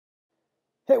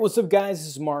Hey, what's up guys? This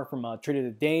is Mark from Trader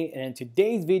Today, and in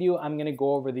today's video I'm going to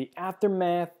go over the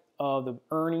aftermath of the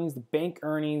earnings, the bank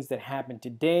earnings that happened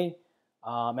today,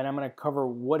 and I'm going to cover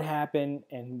what happened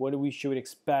and what we should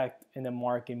expect in the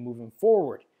market moving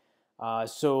forward. I'm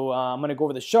going to go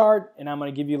over the chart, and I'm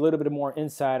going to give you a little bit more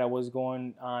insight on what's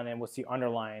going on and what's the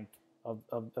underlying of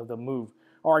the move.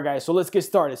 All right guys, so let's get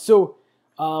started.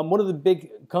 One of the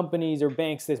big companies or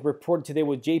banks that reported today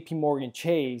was JP Morgan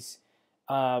Chase.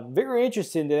 Very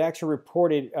interesting. They actually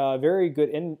reported very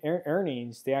good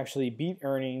earnings. They actually beat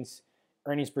earnings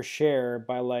per share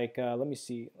by like let me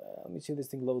see if this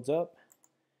thing loads up.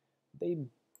 They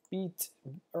beat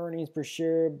earnings per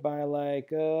share by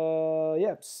like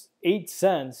 8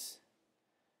 cents,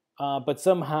 but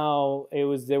somehow there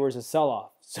was a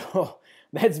sell-off. So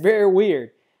that's very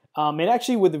weird. And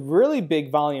actually with really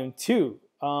big volume too.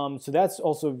 So that's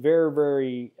also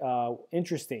very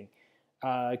interesting.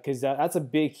 Because that's a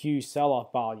big, huge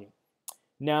sell-off volume.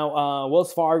 Now,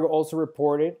 Wells Fargo also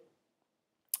reported.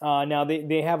 Now,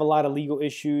 they have a lot of legal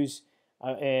issues,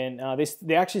 and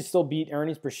they actually still beat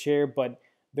earnings per share, but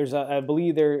there's I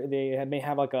believe they may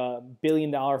have like $1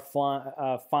 billion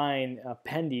fine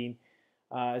pending.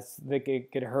 That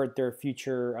could hurt their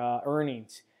future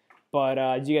earnings. But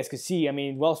as you guys can see, I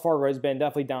mean, Wells Fargo has been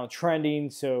definitely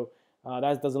downtrending, so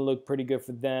that doesn't look pretty good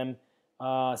for them.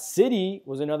 Citi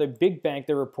was another big bank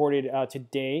that reported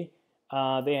today.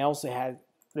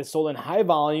 They sold in high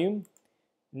volume.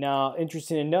 Now,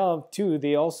 interesting enough, too,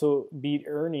 they also beat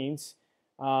earnings.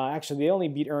 Actually, they only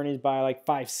beat earnings by like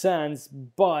 5 cents,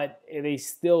 but they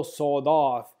still sold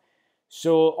off.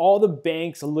 So all the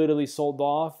banks literally sold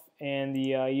off, and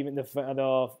even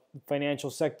the financial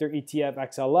sector ETF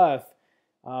XLF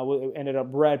ended up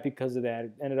red because of that.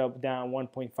 It ended up down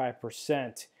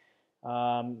 1.5%.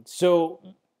 So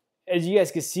as you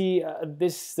guys can see,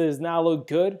 this does not look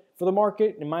good for the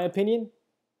market, in my opinion,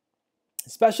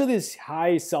 especially this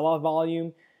high sell-off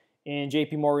volume in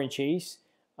JP Morgan Chase.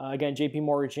 Again, JP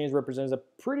Morgan Chase represents a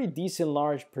pretty decent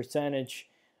large percentage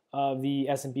of the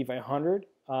S&P 500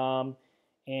 and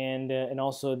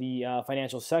also the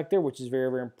financial sector, which is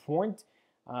very important.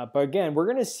 But again, we're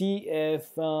going to see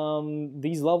if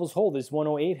these levels hold, this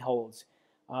 108 holds.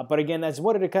 But again, I just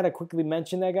wanted to kind of quickly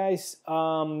mention that, guys.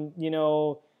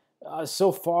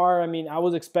 So far, I mean, I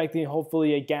was expecting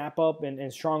hopefully a gap up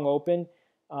and strong open,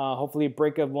 hopefully a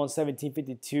break of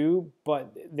 117.52,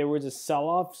 but there was a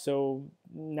sell-off, so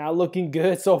not looking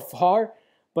good so far.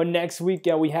 But next week,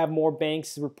 we have more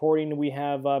banks reporting. We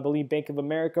have, I believe, Bank of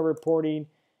America reporting,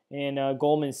 and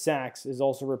Goldman Sachs is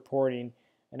also reporting.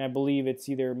 And I believe it's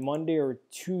either Monday or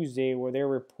Tuesday where they're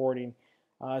reporting.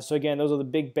 So again, those are the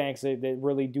big banks that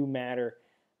really do matter.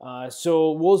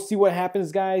 So we'll see what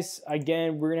happens, guys.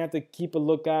 Again, we're going to have to keep a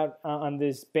lookout on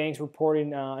this banks reporting.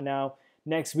 Now,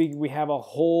 next week we have a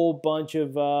whole bunch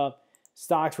of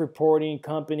stocks reporting,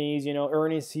 companies.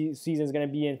 Earnings season is going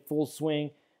to be in full swing.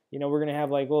 We're going to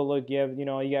have like, oh, look,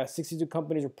 you got 62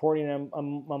 companies reporting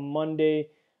on Monday.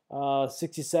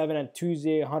 67 on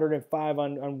Tuesday, 105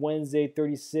 on Wednesday,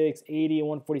 36, 80,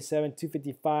 147,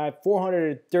 255,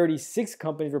 436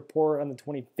 companies report on the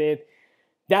 25th.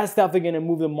 That's definitely going to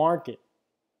move the market.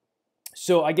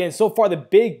 So again, so far the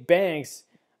big banks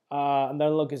are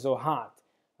not looking so hot.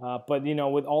 But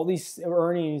with all these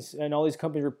earnings and all these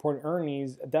companies reporting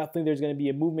earnings, definitely there's going to be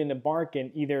a movement in the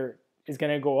market. Either it's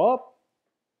going to go up,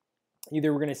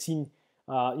 either we're going to see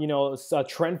a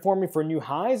trend forming for new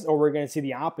highs, or we're going to see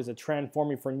the opposite, trend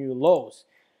forming for new lows.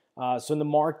 So in the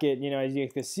market, as you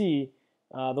can see,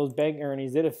 those bank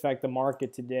earnings did affect the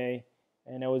market today,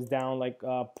 and it was down like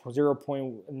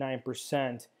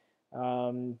 0.9%.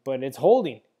 But it's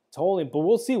holding. But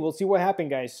we'll see what happens,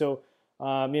 guys. So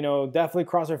definitely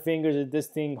cross our fingers that this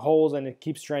thing holds and it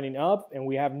keeps trending up, and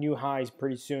we have new highs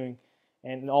pretty soon,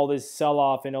 and all this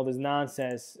sell-off and all this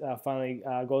nonsense finally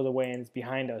goes away and it's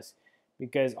behind us.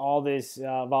 Because all this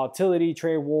volatility,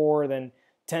 trade war, then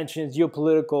tensions,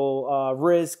 geopolitical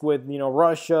risk with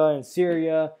Russia and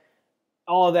Syria,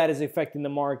 all of that is affecting the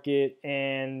market,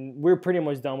 and we're pretty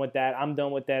much done with that. I'm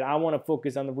done with that. I want to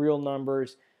focus on the real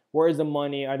numbers. Where is the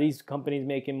money? Are these companies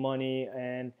making money?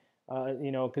 And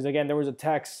because again, there was a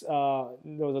tax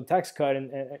cut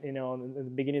in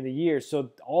the beginning of the year,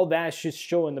 so all that should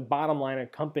show in the bottom line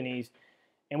of companies.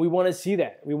 And we want to see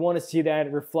that. We want to see that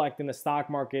reflect in the stock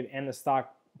market and the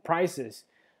stock prices.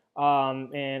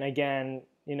 And again,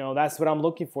 that's what I'm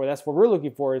looking for. That's what we're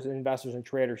looking for as investors and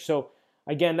traders. So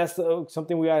again, that's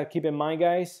something we got to keep in mind,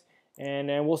 guys. And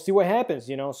we'll see what happens.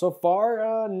 So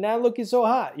far, not looking so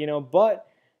hot. But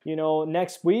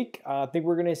next week, I think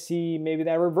we're going to see maybe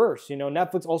that reverse.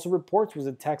 Netflix also reports was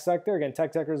the tech sector. Again,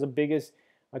 tech sector is the biggest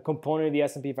a component of the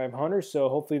S&P 500. So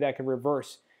hopefully that can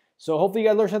reverse. So hopefully you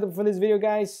guys learned something from this video,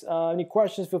 guys. Any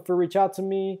questions, feel free to reach out to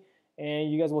me,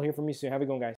 and you guys will hear from me soon. Have a good one, guys.